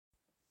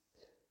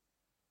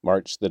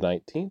March the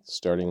 19th,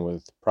 starting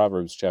with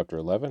Proverbs chapter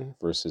 11,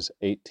 verses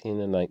 18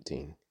 and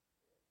 19.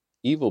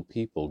 Evil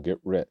people get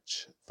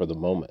rich for the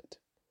moment,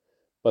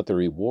 but the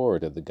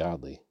reward of the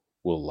godly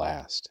will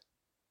last.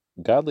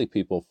 Godly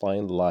people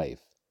find life.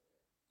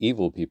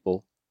 Evil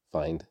people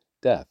find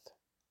death.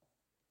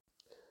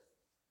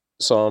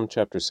 Psalm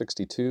chapter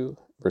 62,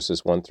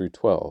 verses 1 through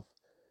 12.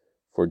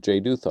 For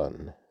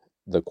Jeduthun,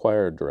 the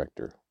choir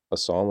director, a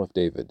psalm of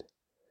David.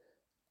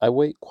 I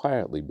wait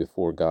quietly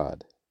before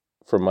God,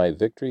 for my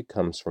victory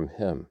comes from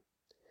him.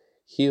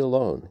 He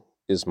alone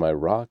is my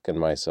rock and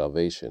my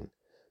salvation,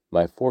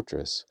 my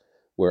fortress,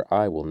 where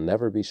I will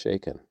never be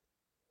shaken.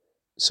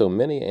 So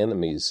many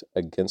enemies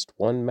against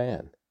one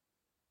man,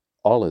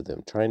 all of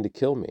them trying to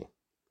kill me.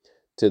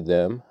 To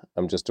them,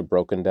 I'm just a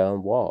broken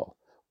down wall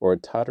or a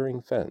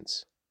tottering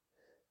fence.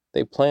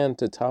 They plan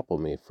to topple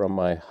me from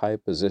my high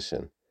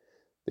position.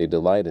 They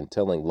delight in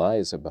telling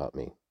lies about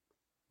me.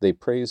 They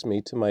praise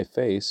me to my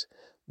face,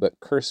 but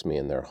curse me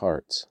in their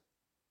hearts.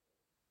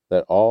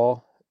 Let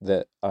all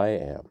that I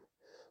am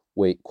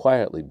wait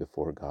quietly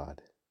before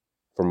God,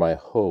 for my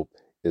hope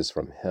is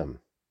from him.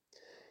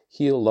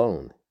 He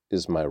alone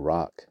is my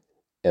rock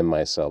and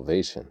my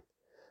salvation,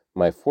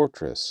 my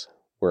fortress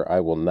where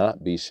I will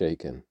not be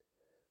shaken.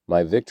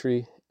 My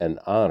victory and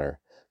honor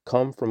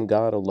come from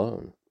God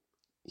alone.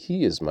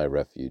 He is my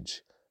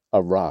refuge,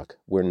 a rock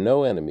where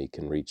no enemy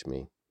can reach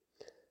me.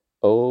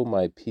 O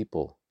my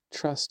people,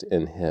 trust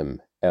in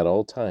him at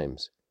all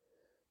times.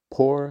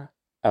 Pour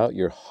out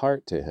your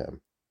heart to him,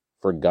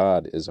 for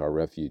God is our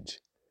refuge.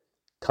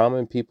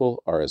 Common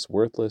people are as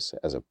worthless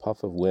as a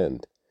puff of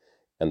wind,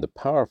 and the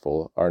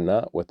powerful are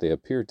not what they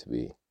appear to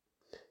be.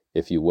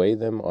 If you weigh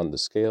them on the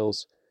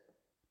scales,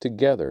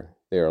 together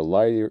they are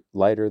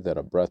lighter than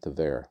a breath of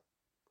air.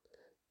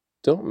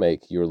 Don't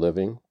make your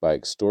living by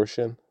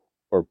extortion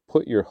or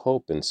put your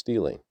hope in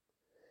stealing.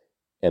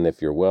 And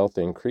if your wealth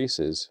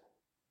increases,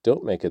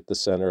 don't make it the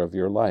center of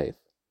your life.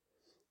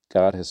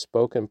 God has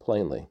spoken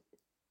plainly,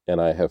 and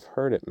I have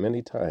heard it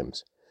many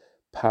times.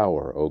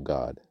 Power, O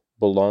God,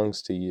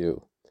 belongs to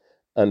you.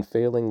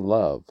 Unfailing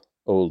love,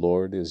 O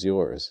Lord, is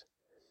yours.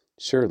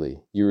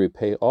 Surely you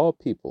repay all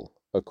people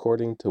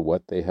according to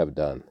what they have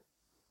done.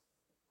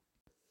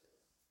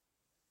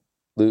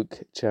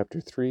 Luke chapter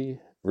 3,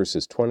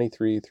 verses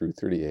 23 through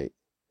 38.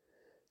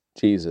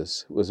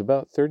 Jesus was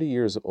about 30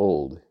 years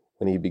old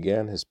when he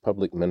began his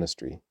public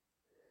ministry.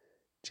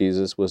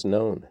 Jesus was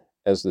known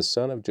as the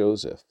son of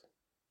Joseph.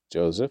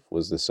 Joseph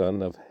was the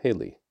son of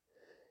Heli.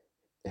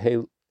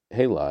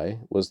 Heli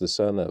was the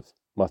son of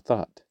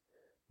Matthat.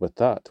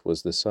 Matthat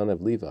was the son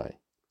of Levi.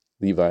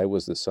 Levi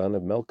was the son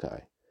of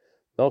Melchi.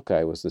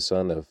 Melchi was the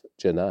son of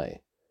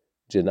Jannai.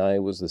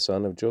 Jannai was the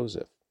son of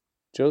Joseph.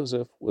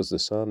 Joseph was the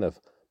son of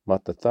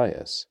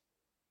Mattathias.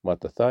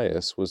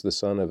 Mattathias was the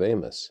son of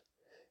Amos.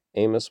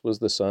 Amos was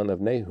the son of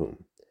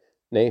Nahum.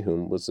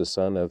 Nahum was the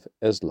son of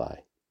Esli.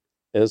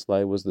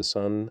 Esli was the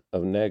son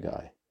of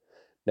Nagai.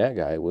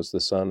 Nagai was the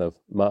son of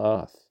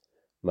Maath.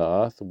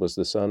 Maath was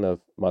the son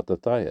of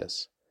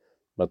Mattathias.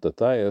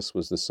 Mattathias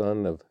was the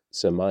son of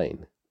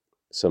Semain.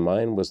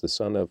 Semain was the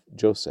son of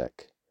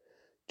Josek.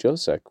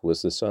 Josek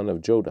was the son of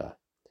Joda.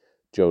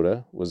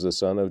 Joda was the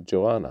son of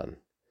Joanan.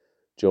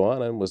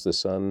 Joanan was the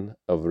son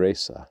of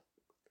Resa.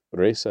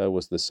 Resa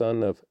was the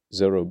son of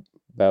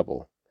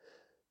Zerubbabel.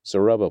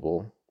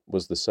 Zerubbabel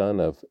was the son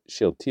of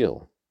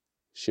Shealtiel.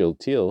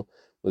 Shealtiel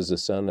was the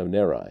son of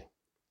Neri.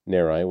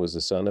 Neri was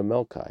the son of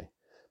Melchi.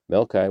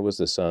 Melchi was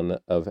the son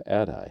of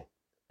Adai.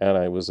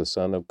 Adai was the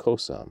son of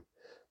Kosam.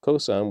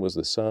 Kosam was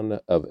the son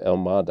of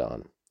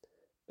Elmadam.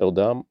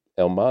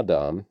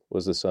 Elmadam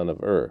was the son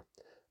of Ur.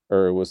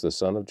 Ur was the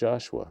son of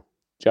Joshua.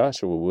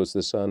 Joshua was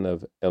the son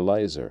of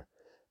Eliezer.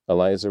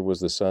 Eliezer was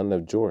the son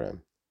of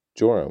Joram.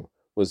 Joram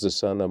was the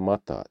son of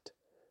Matthat.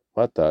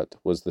 Matthat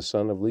was the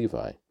son of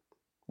Levi.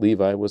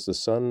 Levi was the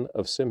son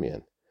of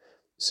Simeon.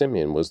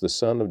 Simeon was the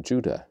son of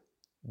Judah.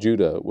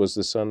 Judah was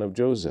the son of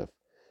Joseph.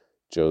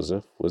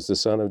 Joseph was the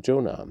son of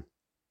Jonam.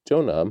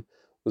 Jonam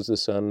was the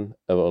son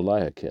of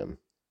Eliakim.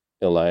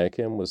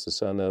 Eliakim was the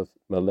son of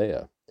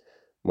Melea.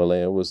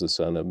 Melea was the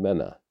son of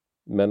Menna.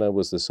 Menna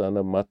was the son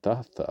of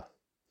Mattatha.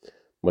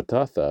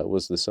 Mattatha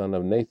was the son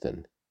of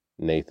Nathan.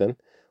 Nathan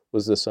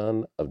was the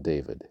son of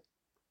David.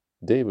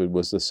 David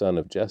was the son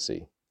of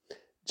Jesse.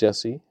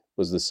 Jesse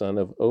was the son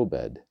of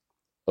Obed.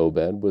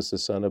 Obed was the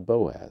son of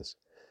Boaz.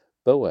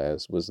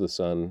 Boaz was the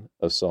son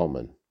of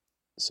Salmon.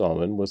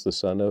 Salmon was the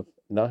son of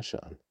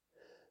Nahshon.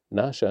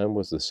 Nahshon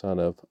was the son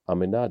of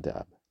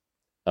Aminadab.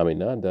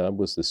 Aminadab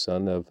was the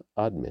son of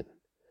Admin.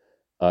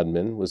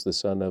 Admin was the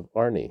son of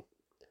Arni.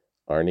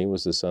 Arni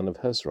was the son of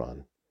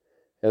Hezron.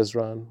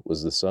 Hezron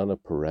was the son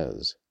of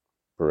Perez.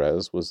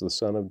 Perez was the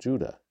son of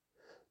Judah.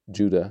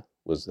 Judah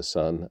was the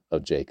son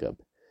of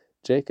Jacob.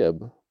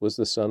 Jacob was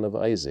the son of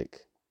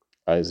Isaac.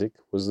 Isaac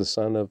was the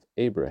son of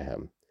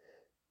Abraham.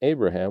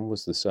 Abraham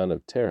was the son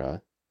of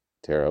Terah.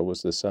 Terah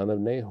was the son of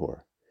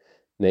Nahor.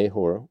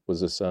 Nahor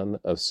was the son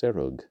of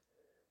Serug.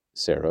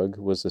 Serug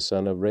was the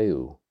son of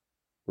Reu.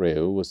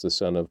 Reu was the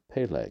son of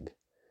Peleg.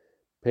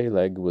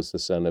 Peleg was the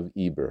son of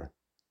Eber.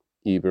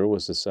 Eber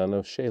was the son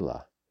of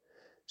Shelah.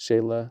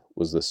 Shelah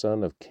was the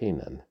son of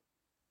Canaan.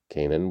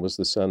 Canaan was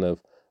the son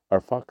of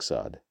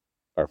Arphaxad.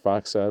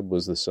 Arphaxad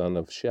was the son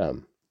of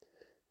Shem.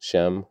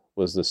 Shem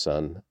was the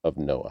son of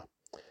Noah.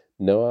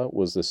 Noah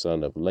was the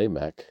son of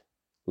Lamech.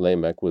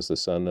 Lamech was the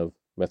son of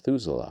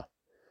Methuselah.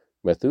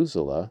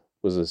 Methuselah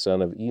was the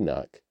son of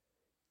Enoch.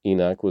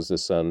 Enoch was the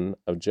son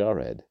of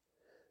Jared.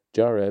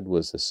 Jared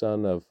was the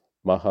son of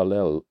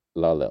Mahalalel.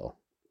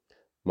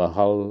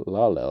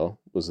 Mahalalel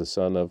was the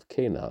son of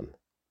Canaan.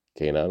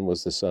 Canaan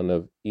was the son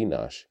of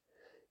Enosh.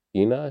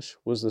 Enosh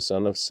was the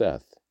son of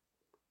Seth.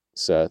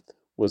 Seth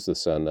was the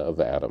son of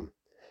Adam.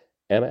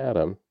 And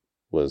Adam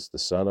was the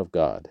son of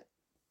God.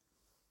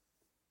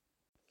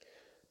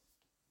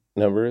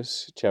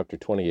 Numbers chapter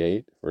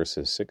 28,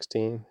 verses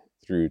 16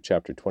 through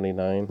chapter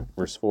 29,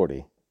 verse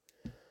 40.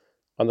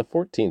 On the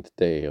 14th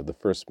day of the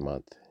first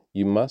month,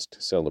 you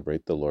must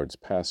celebrate the Lord's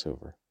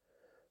Passover.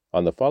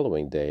 On the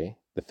following day,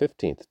 the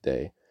 15th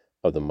day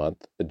of the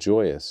month, a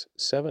joyous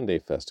 7-day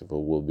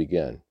festival will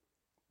begin,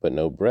 but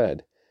no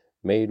bread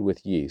made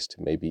with yeast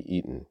may be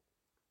eaten.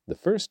 The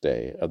first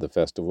day of the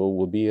festival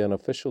will be an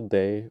official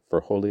day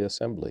for Holy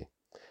Assembly,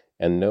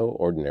 and no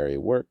ordinary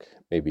work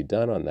may be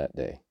done on that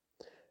day.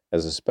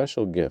 As a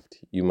special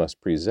gift, you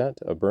must present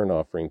a burnt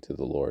offering to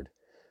the Lord,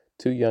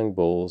 2 young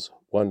bulls,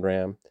 1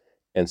 ram,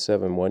 and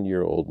 7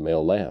 one-year-old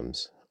male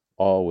lambs,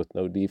 all with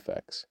no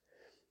defects.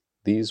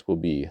 These will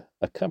be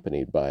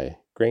accompanied by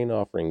grain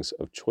offerings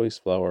of choice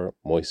flour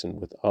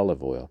moistened with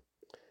olive oil,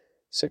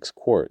 6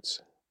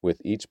 quarts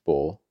with each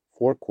bull,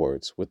 4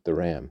 quarts with the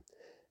ram,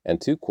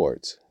 and 2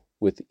 quarts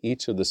with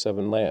each of the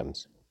 7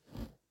 lambs.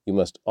 You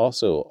must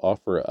also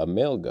offer a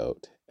male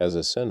goat as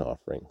a sin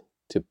offering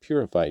to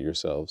purify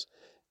yourselves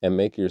and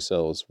make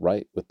yourselves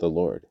right with the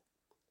Lord.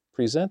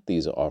 Present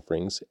these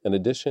offerings in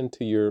addition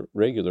to your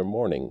regular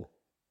morning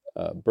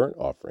burnt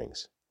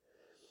offerings.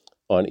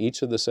 On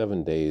each of the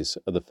 7 days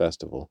of the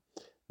festival,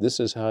 this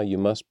is how you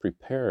must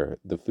prepare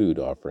the food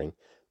offering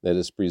that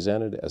is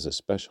presented as a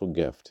special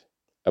gift,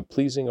 a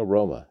pleasing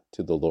aroma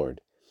to the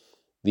Lord.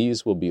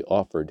 These will be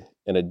offered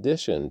in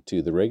addition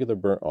to the regular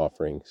burnt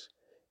offerings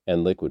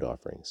and liquid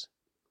offerings.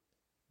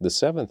 The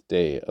 7th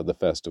day of the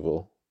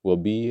festival will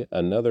be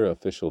another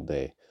official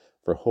day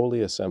for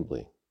Holy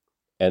Assembly,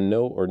 and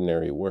no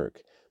ordinary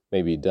work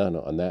may be done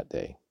on that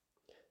day.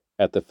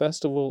 At the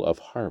festival of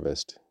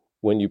harvest,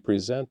 when you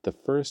present the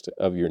first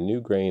of your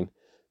new grain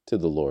to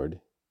the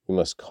Lord, you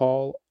must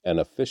call an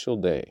official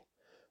day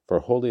for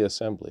Holy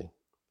Assembly,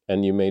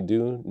 and you may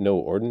do no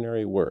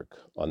ordinary work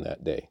on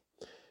that day.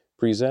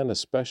 Present a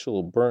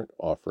special burnt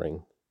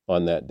offering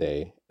on that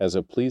day as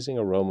a pleasing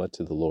aroma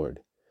to the Lord.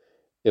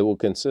 It will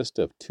consist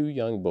of 2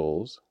 young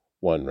bulls,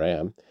 1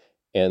 ram,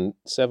 and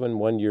 7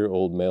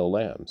 one-year-old male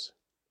lambs.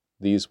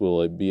 These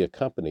will be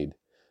accompanied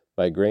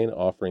by grain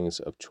offerings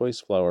of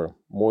choice flour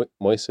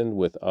moistened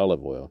with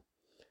olive oil,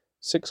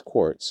 6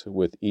 quarts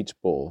with each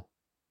bull,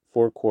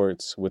 4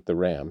 quarts with the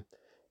ram,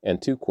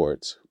 and 2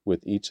 quarts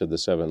with each of the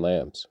 7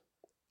 lambs.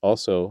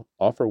 Also,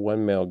 offer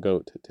 1 male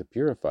goat to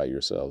purify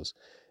yourselves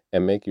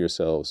and make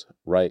yourselves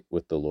right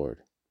with the Lord.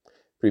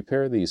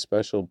 Prepare these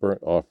special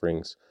burnt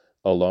offerings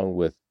along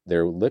with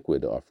their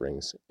liquid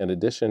offerings, in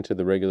addition to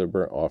the regular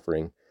burnt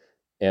offering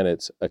and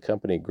its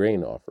accompanying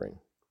grain offering.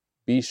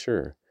 Be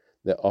sure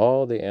that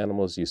all the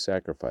animals you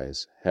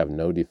sacrifice have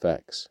no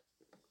defects.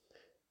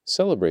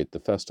 Celebrate the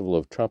Festival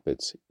of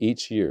Trumpets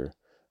each year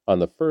on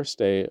the first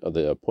day of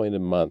the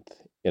appointed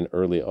month in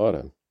early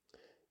autumn.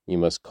 You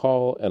must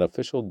call an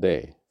official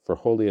day for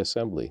Holy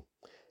Assembly,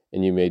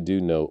 and you may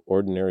do no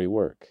ordinary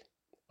work.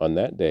 On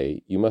that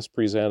day, you must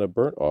present a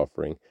burnt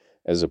offering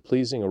as a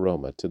pleasing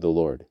aroma to the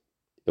Lord.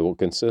 It will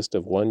consist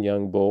of 1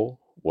 young bull,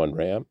 1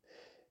 ram,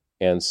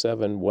 and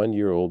 7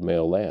 one-year-old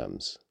male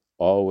lambs,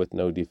 all with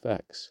no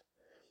defects.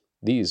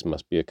 These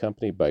must be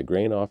accompanied by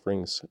grain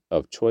offerings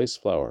of choice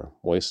flour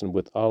moistened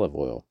with olive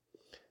oil,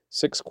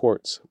 6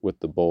 quarts with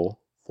the bull,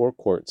 4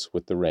 quarts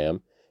with the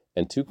ram,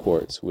 and 2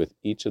 quarts with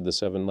each of the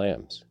 7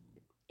 lambs.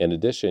 In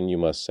addition, you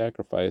must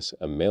sacrifice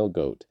a male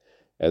goat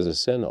as a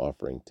sin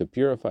offering to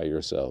purify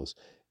yourselves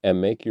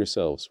and make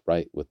yourselves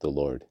right with the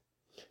Lord.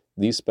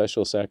 These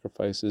special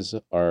sacrifices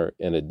are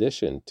in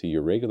addition to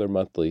your regular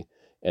monthly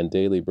and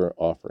daily burnt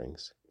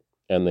offerings,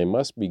 and they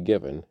must be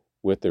given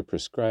with their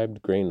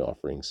prescribed grain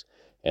offerings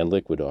and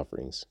liquid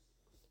offerings.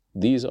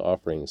 These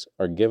offerings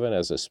are given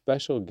as a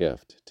special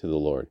gift to the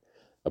Lord,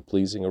 a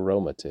pleasing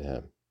aroma to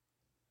Him.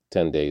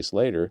 10 days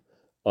later,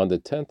 on the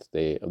 10th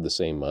day of the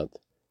same month,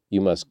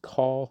 you must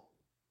call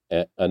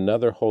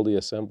another holy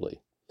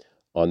assembly.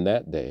 On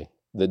that day,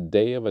 the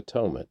Day of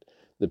Atonement,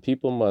 the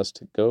people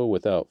must go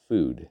without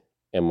food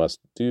and must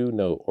do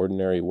no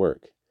ordinary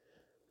work.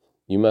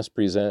 You must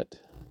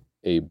present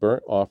a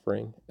burnt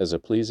offering as a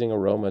pleasing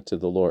aroma to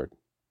the Lord.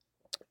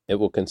 It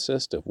will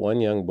consist of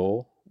 1 young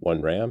bull,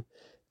 1 ram,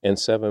 and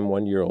 7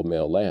 one-year-old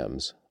male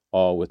lambs,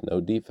 all with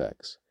no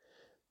defects.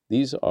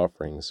 These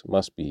offerings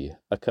must be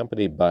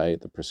accompanied by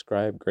the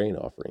prescribed grain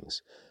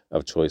offerings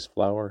of choice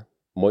flour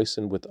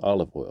moistened with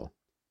olive oil,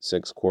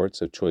 6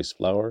 quarts of choice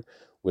flour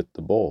with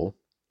the bull,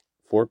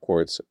 4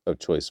 quarts of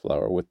choice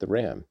flour with the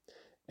ram,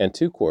 and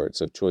 2 quarts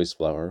of choice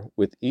flour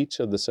with each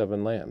of the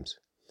 7 lambs.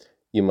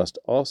 You must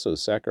also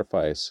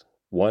sacrifice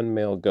 1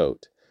 male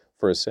goat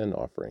for a sin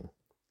offering.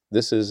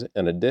 This is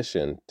an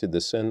addition to the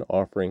sin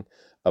offering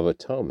of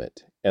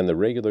atonement and the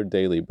regular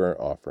daily burnt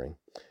offering,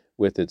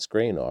 with its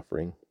grain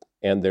offering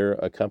and their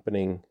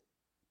accompanying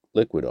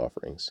liquid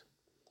offerings.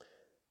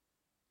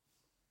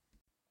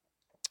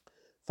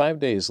 5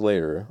 days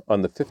later,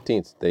 on the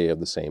 15th day of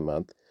the same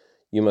month,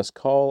 you must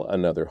call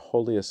another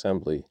holy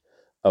assembly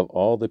of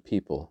all the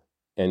people,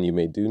 and you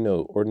may do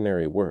no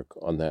ordinary work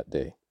on that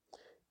day.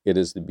 It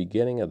is the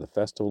beginning of the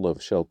Festival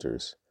of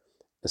Shelters,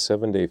 a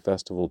 7-day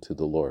festival to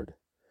the Lord.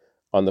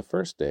 On the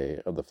first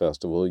day of the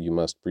festival, you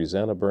must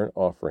present a burnt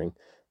offering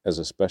as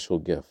a special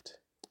gift,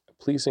 a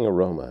pleasing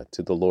aroma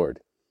to the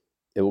Lord.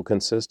 It will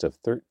consist of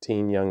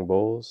 13 young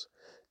bulls,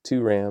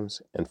 2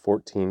 rams, and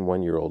 14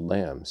 one-year-old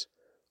lambs,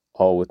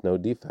 all with no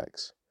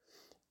defects.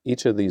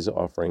 Each of these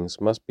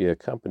offerings must be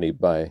accompanied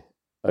by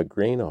a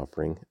grain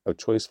offering of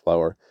choice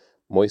flour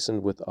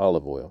moistened with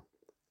olive oil,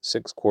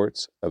 6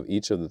 quarts of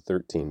each of the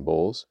 13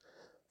 bulls,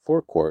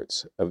 4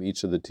 quarts of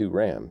each of the 2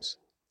 rams,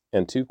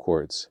 and 2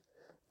 quarts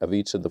of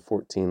each of the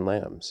 14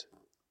 lambs.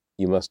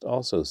 You must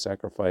also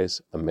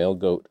sacrifice a male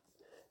goat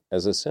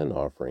as a sin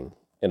offering,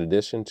 in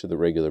addition to the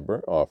regular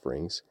burnt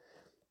offerings,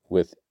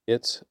 with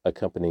its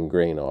accompanying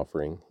grain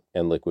offering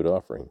and liquid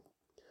offering.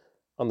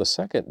 On the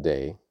second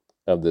day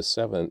of the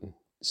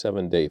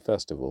seven-day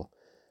festival,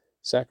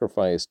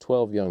 sacrifice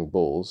 12 young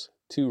bulls,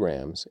 2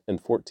 rams,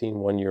 and 14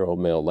 one-year-old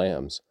male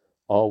lambs,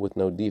 all with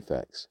no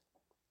defects.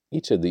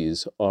 Each of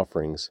these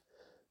offerings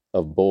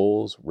of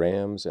bulls,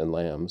 rams, and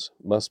lambs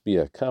must be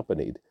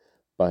accompanied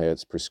by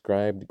its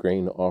prescribed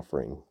grain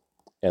offering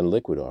and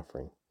liquid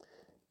offering.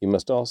 You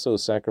must also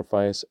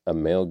sacrifice a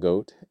male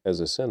goat as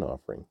a sin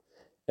offering,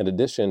 in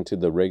addition to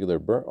the regular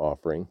burnt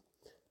offering,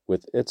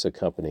 with its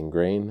accompanying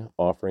grain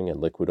offering and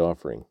liquid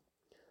offering.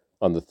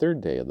 On the third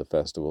day of the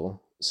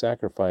festival,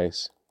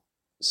 sacrifice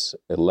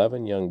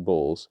 11 young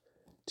bulls,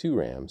 2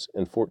 rams,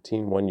 and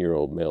 14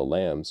 one-year-old male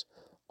lambs,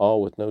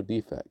 all with no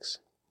defects.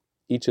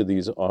 Each of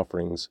these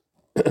offerings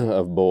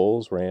of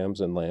bulls, rams,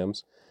 and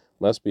lambs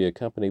must be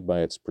accompanied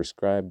by its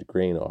prescribed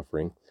grain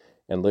offering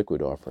and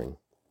liquid offering.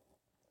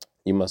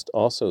 You must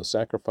also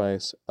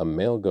sacrifice a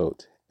male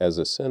goat as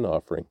a sin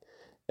offering,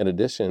 in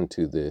addition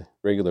to the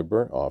regular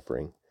burnt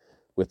offering,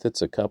 with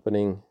its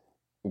accompanying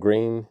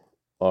grain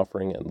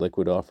offering and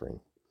liquid offering.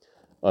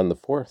 On the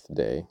 4th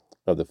day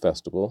of the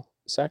festival,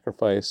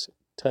 sacrifice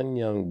 10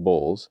 young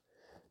bulls,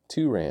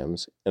 2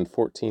 rams, and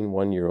 14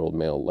 one-year-old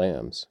male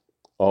lambs,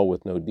 all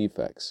with no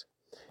defects.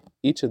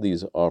 Each of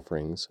these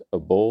offerings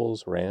of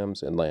bulls,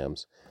 rams, and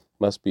lambs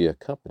must be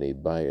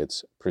accompanied by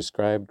its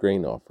prescribed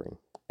grain offering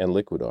and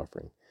liquid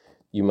offering.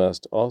 You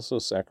must also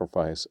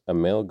sacrifice a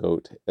male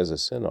goat as a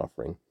sin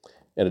offering,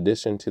 in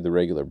addition to the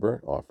regular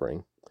burnt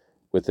offering,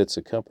 with its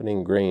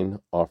accompanying grain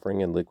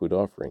offering and liquid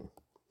offering.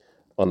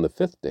 On the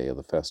 5th day of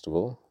the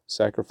festival,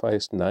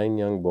 sacrifice 9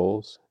 young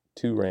bulls,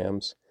 2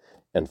 rams,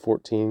 and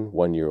 14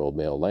 one-year-old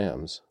male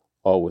lambs,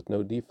 all with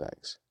no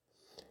defects.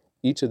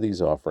 Each of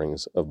these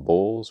offerings of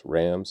bulls,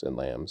 rams, and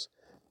lambs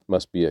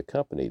must be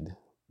accompanied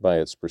by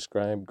its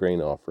prescribed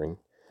grain offering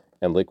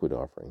and liquid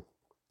offering.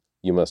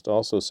 You must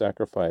also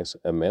sacrifice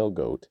a male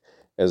goat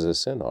as a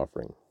sin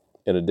offering,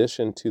 in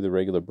addition to the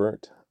regular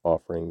burnt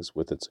offerings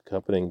with its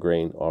accompanying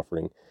grain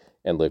offering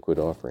and liquid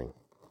offering.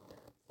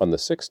 On the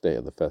 6th day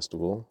of the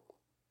festival,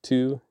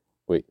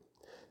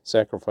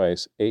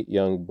 sacrifice 8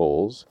 young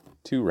bulls,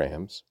 2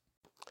 rams,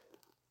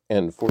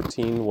 and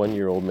 14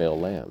 one-year-old male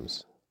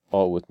lambs,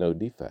 all with no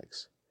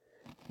defects.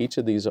 Each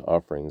of these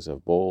offerings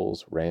of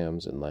bulls,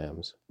 rams, and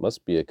lambs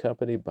must be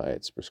accompanied by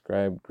its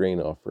prescribed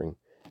grain offering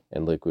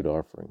and liquid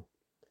offering.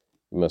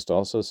 You must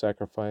also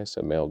sacrifice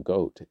a male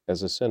goat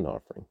as a sin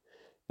offering,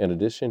 in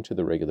addition to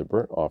the regular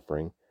burnt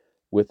offering,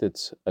 with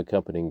its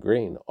accompanying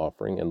grain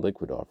offering and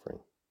liquid offering.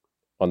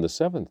 On the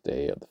 7th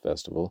day of the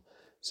festival,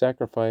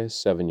 sacrifice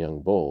 7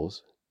 young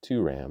bulls,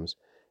 2 rams,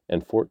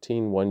 and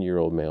 14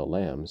 one-year-old male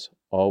lambs,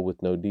 all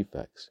with no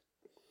defects.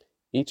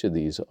 Each of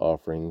these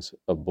offerings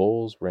of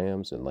bulls,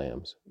 rams, and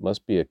lambs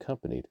must be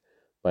accompanied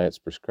by its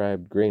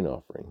prescribed grain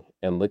offering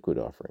and liquid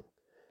offering.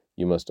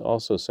 You must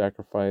also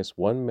sacrifice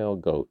 1 male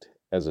goat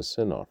as a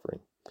sin offering,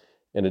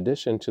 in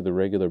addition to the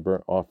regular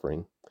burnt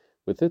offering,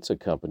 with its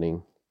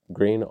accompanying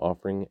grain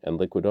offering and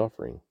liquid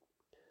offering.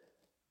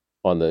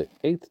 On the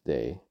 8th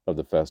day of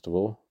the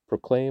festival,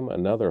 proclaim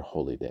another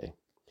holy day.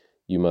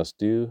 You must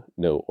do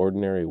no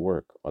ordinary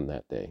work on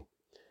that day.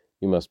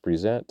 You must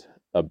present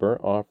a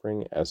burnt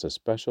offering as a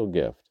special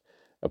gift,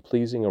 a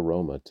pleasing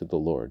aroma to the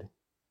Lord.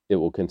 It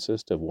will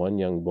consist of 1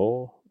 young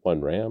bull,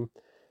 1 ram,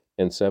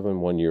 and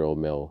 7 one-year-old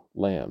male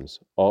lambs,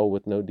 all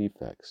with no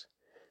defects.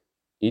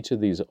 Each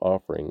of these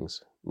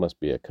offerings must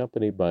be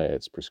accompanied by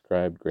its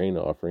prescribed grain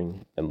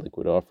offering and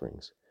liquid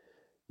offerings.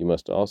 You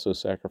must also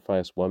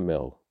sacrifice 1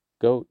 male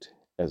goat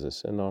as a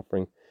sin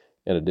offering,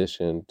 in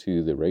addition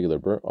to the regular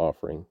burnt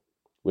offering,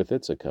 with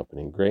its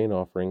accompanying grain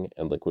offering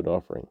and liquid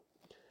offering.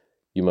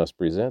 You must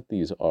present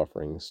these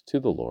offerings to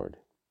the Lord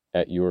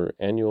at your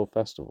annual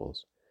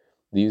festivals.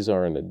 These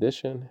are in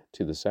addition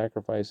to the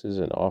sacrifices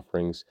and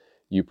offerings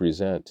you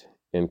present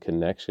in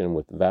connection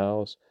with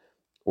vows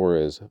or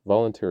as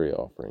voluntary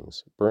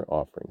offerings, burnt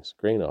offerings,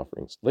 grain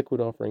offerings, liquid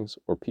offerings,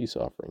 or peace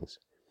offerings.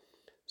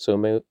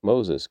 So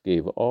Moses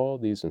gave all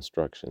these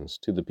instructions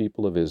to the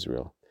people of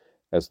Israel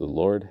as the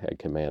Lord had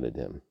commanded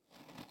him.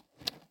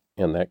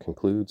 And that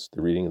concludes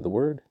the reading of the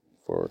Word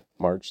for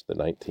March the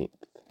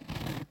 19th.